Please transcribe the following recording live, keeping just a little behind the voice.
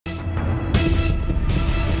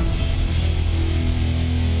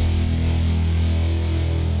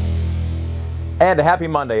And a happy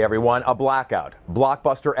Monday, everyone. A blackout,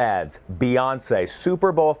 blockbuster ads, Beyonce,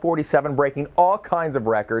 Super Bowl 47 breaking all kinds of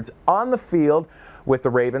records on the field with the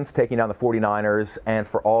Ravens taking down the 49ers. And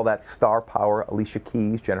for all that star power, Alicia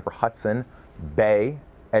Keys, Jennifer Hudson, Bey,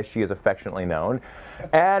 as she is affectionately known.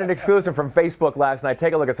 And an exclusive from Facebook last night.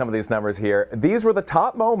 Take a look at some of these numbers here. These were the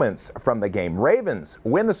top moments from the game. Ravens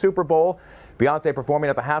win the Super Bowl. Beyonce performing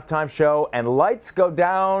at the halftime show, and lights go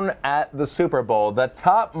down at the Super Bowl. The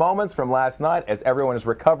top moments from last night as everyone is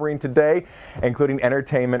recovering today, including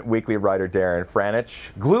Entertainment Weekly writer Darren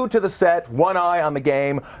Franich. Glued to the set, one eye on the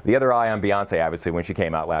game, the other eye on Beyonce, obviously, when she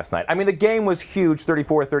came out last night. I mean, the game was huge,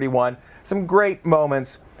 34-31. Some great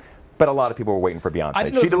moments. But a lot of people were waiting for Beyonce. I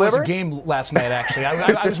didn't know there was a game last night, actually.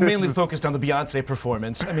 I was mainly focused on the Beyonce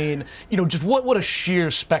performance. I mean, you know, just what a sheer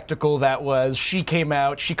spectacle that was. She came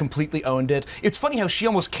out, she completely owned it. It's funny how she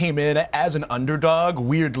almost came in as an underdog,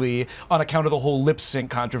 weirdly, on account of the whole lip sync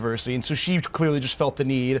controversy. And so she clearly just felt the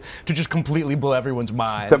need to just completely blow everyone's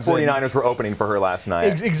minds. The 49ers were opening for her last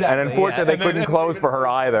night. Exactly. And unfortunately, they couldn't close for her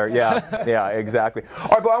either. Yeah, yeah, exactly. All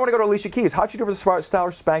right, but I want to go to Alicia Keys. How'd you do for the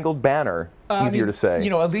Star Spangled Banner? Easier to say. You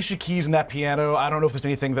know, Alicia Keys and that piano, I don't know if there's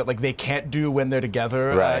anything that, like, they can't do when they're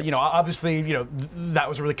together. Right. You know, obviously, you know, that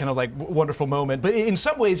was a really kind of, like, wonderful moment. But in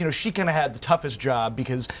some ways, you know, she kind of had the toughest job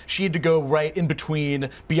because she had to go right in between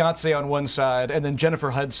Beyonce on one side and then Jennifer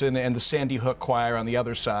Hudson and the Sandy Hook Choir on the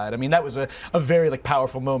other side. I mean, that was a very, like,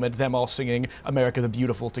 powerful moment, them all singing America the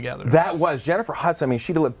Beautiful together. That was. Jennifer Hudson, I mean,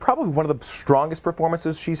 she delivered probably one of the strongest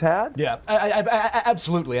performances she's had. Yeah,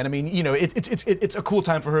 absolutely. And I mean, you know, it's a cool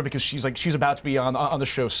time for her because she's about to be on the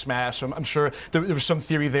show Smash. So I'm sure there was some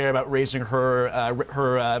theory there about raising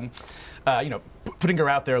her, you know, putting her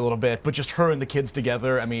out there a little bit, but just her and the kids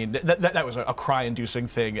together. I mean, that was a cry-inducing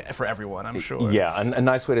thing for everyone, I'm sure. Yeah, a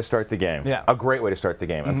nice way to start the game. Yeah. A great way to start the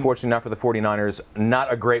game. Unfortunately, not for the 49ers,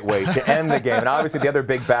 not a great way to end the game. And obviously, the other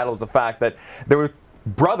big battle is the fact that there were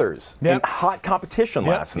brothers in hot competition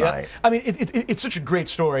last night. I mean, it's such a great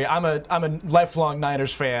story. I'm a lifelong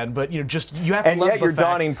Niners fan, but you know, just you have to love the fact. And yet you're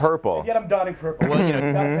donning purple. And yet I'm donning purple. Well, you know,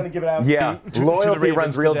 gotta kind of give it out. Yeah, loyalty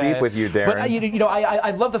runs real deep with you, Darren. But you know, I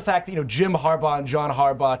love the fact that, you know, Jim Harbaugh and John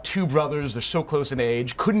Harbaugh, two brothers, they're so close in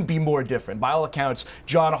age, couldn't be more different. By all accounts,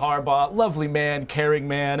 John Harbaugh, lovely man, caring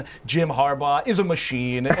man. Jim Harbaugh is a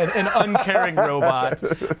machine, an uncaring robot.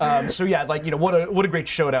 So yeah, like, you know, what a great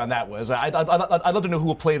showdown that was. I'd love to know who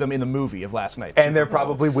will play them in the movie of last night. And there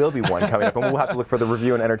probably will be one coming up, and we'll have to look for the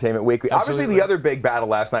review in Entertainment Weekly. Absolutely. Obviously, the other big battle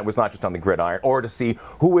last night was not just on the gridiron, or to see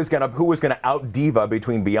who was gonna out diva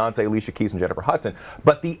between Beyonce, Alicia Keys, and Jennifer Hudson,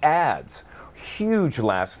 but the ads, huge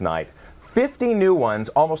last night. 50 new ones,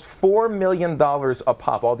 almost $4 million a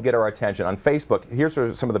pop, all to get our attention. On Facebook, here's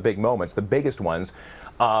some of the big moments, the biggest ones,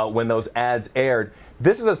 when those ads aired.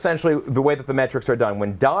 This is essentially the way that the metrics are done.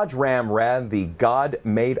 When Dodge Ram ran the God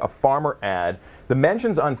Made a Farmer ad, the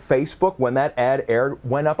mentions on Facebook when that ad aired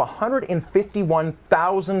went up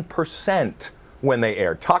 151,000% when they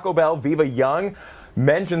aired. Taco Bell, Viva Young,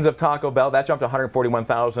 mentions of Taco Bell, that jumped to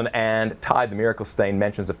 141,000, and Tide, the Miracle Stain,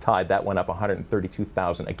 mentions of Tide, that went up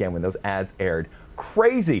 132,000 again when those ads aired.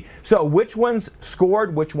 Crazy. So which ones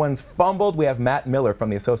scored, which ones fumbled? We have Matt Miller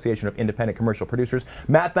from the Association of Independent Commercial Producers.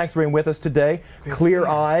 Matt, thanks for being with us today.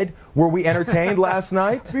 Clear-eyed. Were we entertained last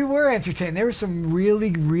night? We were entertained. There were some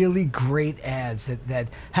really, really great ads that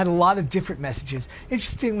had a lot of different messages.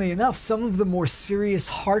 Interestingly enough, some of the more serious,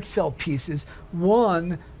 heartfelt pieces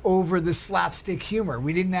won over the slapstick humor.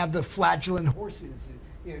 We didn't have the flagellant horses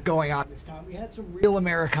going on this time. We had some real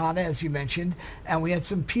Americana, as you mentioned, and we had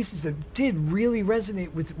some pieces that did really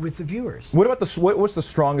resonate with the viewers. What about what's the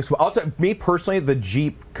strongest one? I'll tell me personally, the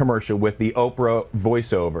Jeep commercial with the Oprah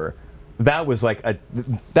voiceover. That was like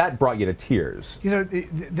that brought you to tears. You know,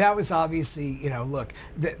 that was obviously, you know, look,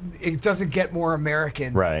 it doesn't get more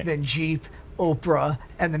American than Jeep, Oprah,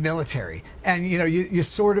 and the military. And, you know, you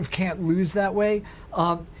sort of can't lose that way.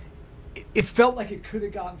 It felt like it could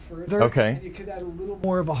have gone further. Okay. And you could add a little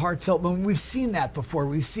more of a heartfelt moment. We've seen that before.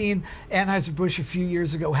 We've seen Anheuser-Busch a few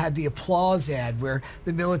years ago had the applause ad where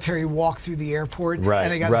the military walked through the airport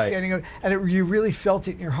and they got a standing ovation, and you really felt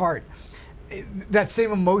it in your heart. That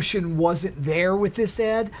same emotion wasn't there with this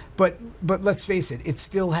ad, but let's face it, it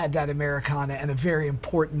still had that Americana and a very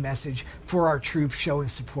important message for our troops showing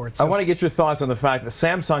support. So, I want to get your thoughts on the fact that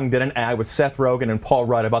Samsung did an ad with Seth Rogen and Paul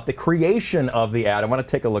Rudd about the creation of the ad. I want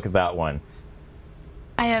to take a look at that one.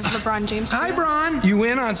 I have LeBron James. Hi, Bron. You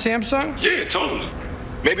in on Samsung? Yeah, totally.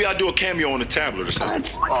 Maybe I'll do a cameo on the tablet or something.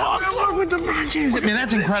 That's awesome. I work with LeBron James. Man,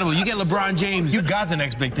 that's incredible. You get LeBron James, you got the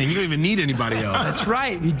next big thing. You don't even need anybody else. That's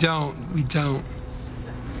right. We don't.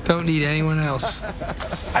 Don't need anyone else.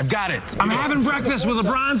 I've got it. I'm having breakfast with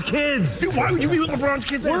LeBron's kids. Dude, why would you be with LeBron's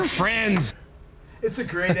kids? We're friends. It's a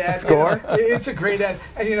great ad. Score? It's a great ad.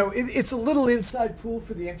 And, it's a little inside pool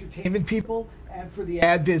for the entertainment people and for the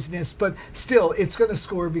ad business, but still, it's going to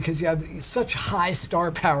score because you have such high star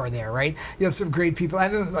power there, right? You have some great people. I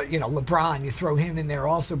don't know, LeBron, you throw him in there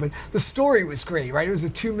also, but the story was great, right? It was a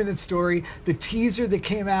 2-minute story. The teaser that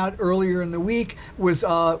came out earlier in the week was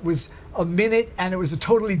a minute, and it was a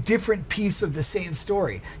totally different piece of the same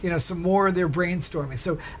story. Some more of their brainstorming.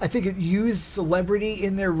 So I think it used celebrity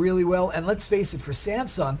in there really well. And let's face it, for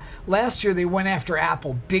Samsung, last year they went after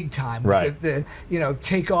Apple big time with right. the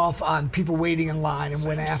takeoff on people waiting in line and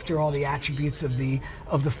went after all the attributes of the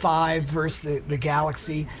 5 versus the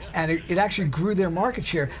Galaxy, and it actually grew their market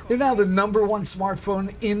share. They're now the #1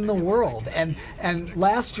 smartphone in the world, and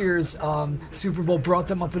last year's Super Bowl brought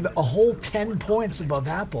them up a whole 10 points above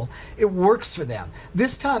Apple. It works for them.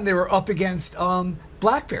 This time they were up against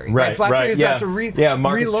BlackBerry. Right, BlackBerry's right, about to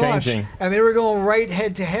market's relaunch, changing. and they were going right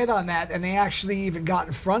head to head on that, and they actually even got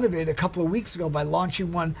in front of it a couple of weeks ago by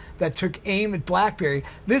launching one that took aim at BlackBerry.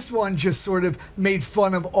 This one just sort of made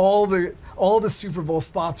fun of all the Super Bowl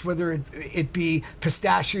spots, whether it be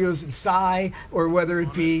pistachios and Psy, or whether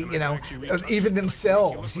it be even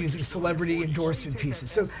themselves using celebrity endorsement pieces.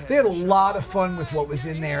 So they had a lot of fun with what was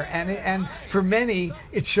in there, and for many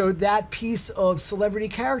it showed that piece of celebrity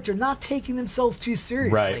character not taking themselves too seriously.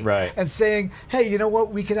 Right. And saying, hey, you know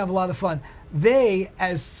what, we can have a lot of fun. They,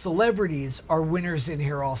 as celebrities, are winners in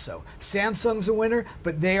here also. Samsung's a winner,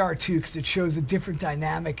 but they are too, because it shows a different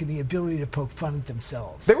dynamic and the ability to poke fun at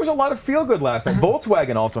themselves. There was a lot of feel-good last night.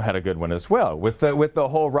 Volkswagen also had a good one as well, with the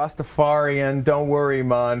whole Rastafarian, don't worry,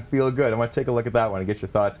 man, feel good. I want to take a look at that one and get your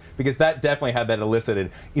thoughts, because that definitely had that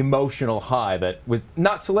elicited emotional high that was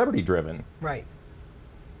not celebrity-driven. Right.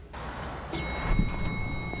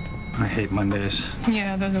 I hate Mondays.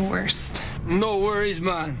 Yeah, they're the worst. No worries,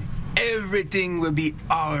 man. Everything will be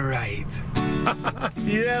all right.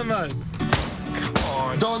 Yeah, man.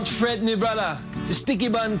 Don't fret me, brother. The sticky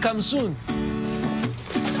bun comes soon.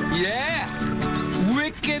 Yeah.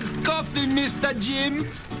 Wicked coffee, Mr. Jim.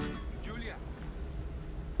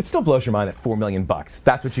 It still blows your mind that $4 million.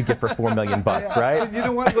 That's what you get for $4 million, right? You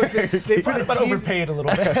know what? Look, they put a overpaid a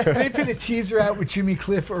little bit. They put a teaser out with Jimmy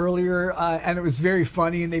Cliff earlier, and it was very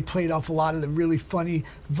funny. And they played off a lot of the really funny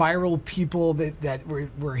viral people that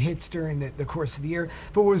were hits during the course of the year.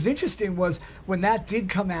 But what was interesting was when that did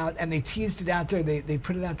come out and they teased it out there, they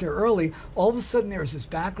put it out there early. All of a sudden, there was this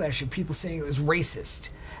backlash of people saying it was racist.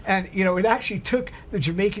 And it actually took the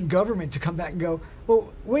Jamaican government to come back and go,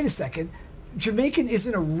 well, wait a second. Jamaican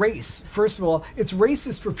isn't a race. First of all, it's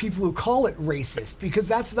racist for people who call it racist, because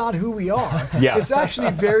that's not who we are. Yeah. It's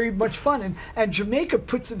actually very much fun. And Jamaica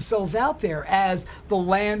puts themselves out there as the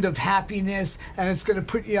land of happiness, and it's going to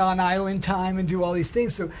put you on island time and do all these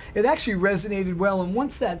things. So it actually resonated well. And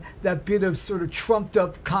once that bit of sort of trumped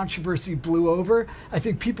up controversy blew over, I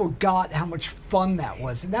think people got how much fun that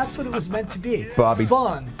was. And that's what it was meant to be. Bobby.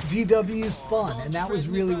 Fun. VW's fun. And that was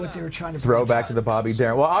really what they were trying to Throw back to the Bobby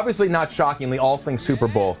Darin. Well, obviously not shocking. All things Super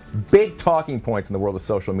Bowl, big talking points in the world of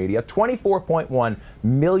social media. 24.1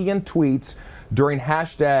 million tweets during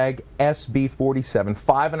hashtag SB47.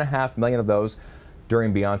 5.5 million of those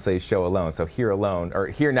during Beyonce's show alone. So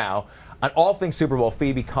here now, on all things Super Bowl,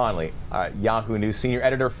 Phoebe Conley, Yahoo News senior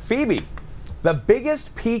editor. Phoebe, the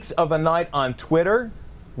biggest peaks of the night on Twitter,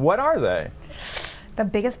 what are they? The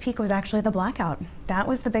biggest peak was actually the blackout. That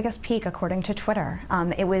was the biggest peak according to Twitter.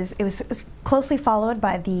 It was closely followed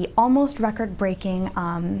by the almost record-breaking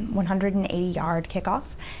 180-yard kickoff,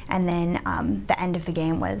 and then the end of the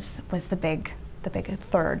game was the big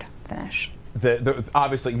third finish.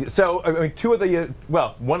 Obviously, so I mean,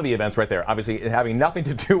 one of the events right there, obviously having nothing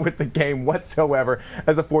to do with the game whatsoever,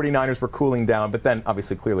 as the 49ers were cooling down, but then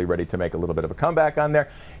obviously clearly ready to make a little bit of a comeback on there.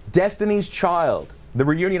 Destiny's Child. The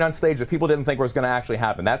reunion on stage that people didn't think was going to actually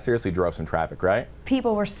happen. That seriously drove some traffic, right?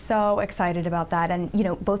 People were so excited about that. And,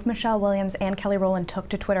 both Michelle Williams and Kelly Rowland took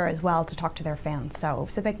to Twitter as well to talk to their fans. So it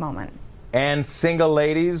was a big moment. And single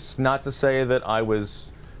ladies, not to say that I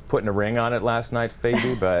was putting a ring on it last night,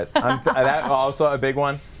 Phoebe, but that also a big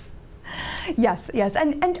one. Yes,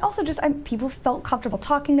 and also just people felt comfortable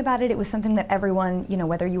talking about it. It was something that everyone,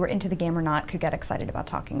 whether you were into the game or not, could get excited about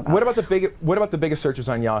talking about. What about the biggest searches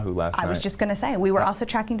on Yahoo last night? I was just going to say, we were also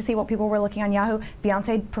tracking to see what people were looking on Yahoo.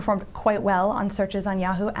 Beyonce performed quite well on searches on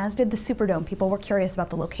Yahoo, as did the Superdome. People were curious about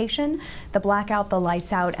the location, the blackout, the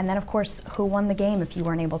lights out, and then of course, who won the game if you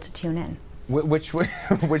weren't able to tune in. Which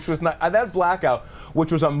was not that blackout,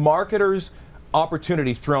 which was a marketer's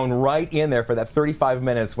opportunity thrown right in there for that 35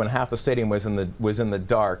 minutes when half the stadium was in the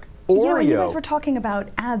dark. Oreo. You guys were talking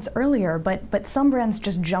about ads earlier, but some brands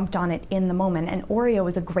just jumped on it in the moment, and Oreo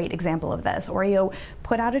is a great example of this. Oreo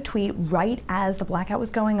put out a tweet right as the blackout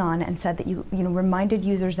was going on and said that you reminded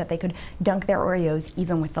users that they could dunk their Oreos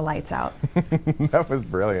even with the lights out. That was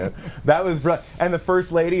brilliant. That was brilliant. And the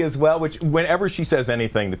First Lady as well, which whenever she says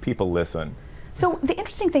anything, the people listen. So the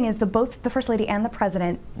interesting thing is that both the First Lady and the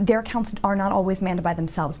President, their accounts are not always manned by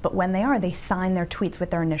themselves, but when they are, they sign their tweets with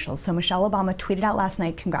their initials. So Michelle Obama tweeted out last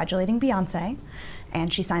night congratulating Beyonce,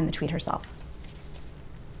 and she signed the tweet herself.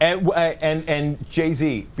 And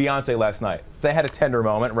Jay-Z, Beyonce last night, they had a tender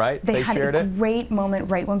moment, right? They had a great moment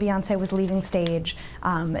right when Beyonce was leaving stage.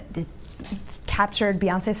 Beyonce's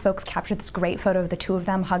folks captured this great photo of the two of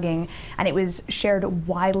them hugging, and it was shared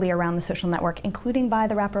widely around the social network, including by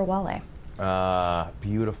the rapper Wale.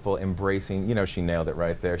 Beautiful, embracing. You know, she nailed it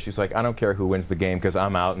right there. She's like, I don't care who wins the game because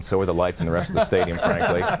I'm out, and so are the lights in the rest of the stadium,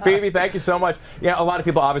 frankly. Phoebe, thank you so much. Yeah, a lot of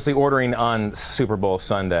people obviously ordering on Super Bowl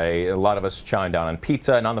Sunday. A lot of us chowing down on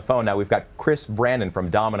pizza, and on the phone now we've got Chris Brandon from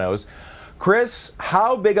Domino's. Chris,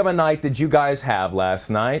 how big of a night did you guys have last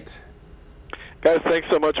night? Guys, thanks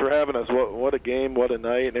so much for having us. What a game, what a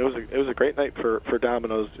night. And it was a great night for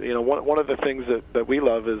Domino's. You know, one of the things that we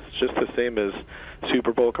love is just the same as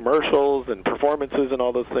Super Bowl commercials and performances and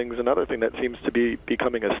all those things. Another thing that seems to be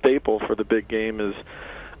becoming a staple for the big game is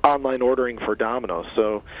online ordering for Domino's.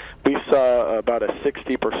 So we saw about a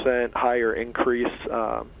 60% higher increase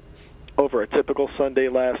over a typical Sunday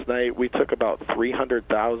last night. We took about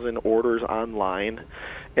 300,000 orders online.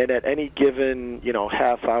 And at any given,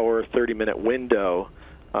 half-hour, 30-minute window,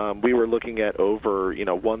 we were looking at over,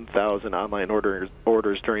 1,000 online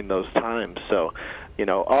orders during those times. So,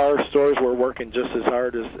 our stores were working just as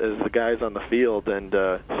hard as the guys on the field, and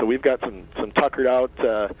so we've got some tuckered out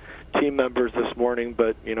team members this morning.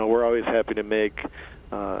 But we're always happy to make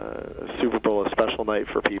Super Bowl a special night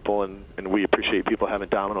for people, and we appreciate people having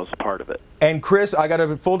Domino's a part of it. And Chris, I got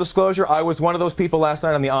a full disclosure, I was one of those people last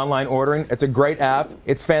night on the online ordering. It's a great app.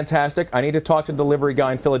 It's fantastic. I need to talk to the delivery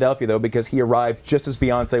guy in Philadelphia, though, because he arrived just as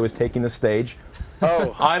Beyonce was taking the stage.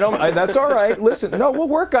 Oh. That's all right. Listen, no, we'll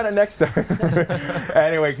work on it next time.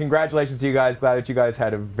 Anyway, congratulations to you guys. Glad that you guys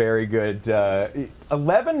had a very good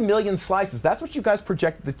 11 million slices. That's what you guys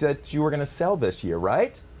projected that you were going to sell this year,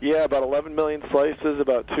 right? Yeah, about 11 million slices,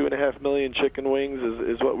 about 2.5 million chicken wings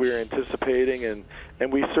is what we were anticipating,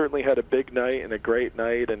 and we certainly had a big night and a great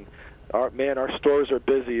night. And our stores are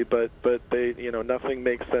busy, but they nothing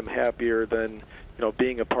makes them happier than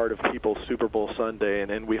being a part of people's Super Bowl Sunday,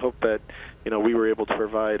 and we hope that we were able to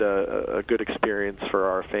provide a good experience for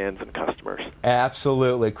our fans and customers.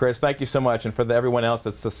 Absolutely, Chris. Thank you so much, and for everyone else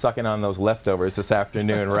that's just sucking on those leftovers this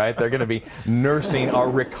afternoon, right? They're going to be nursing our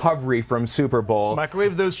recovery from Super Bowl.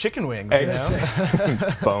 Microwave those chicken wings.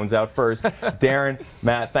 Bones out first. Darren,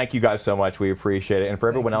 Matt, thank you guys so much. We appreciate it, and for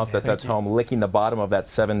everyone else that's at home licking the bottom of that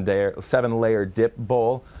seven-layer dip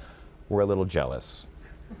bowl, we're a little jealous.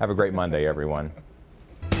 Have a great Monday, everyone.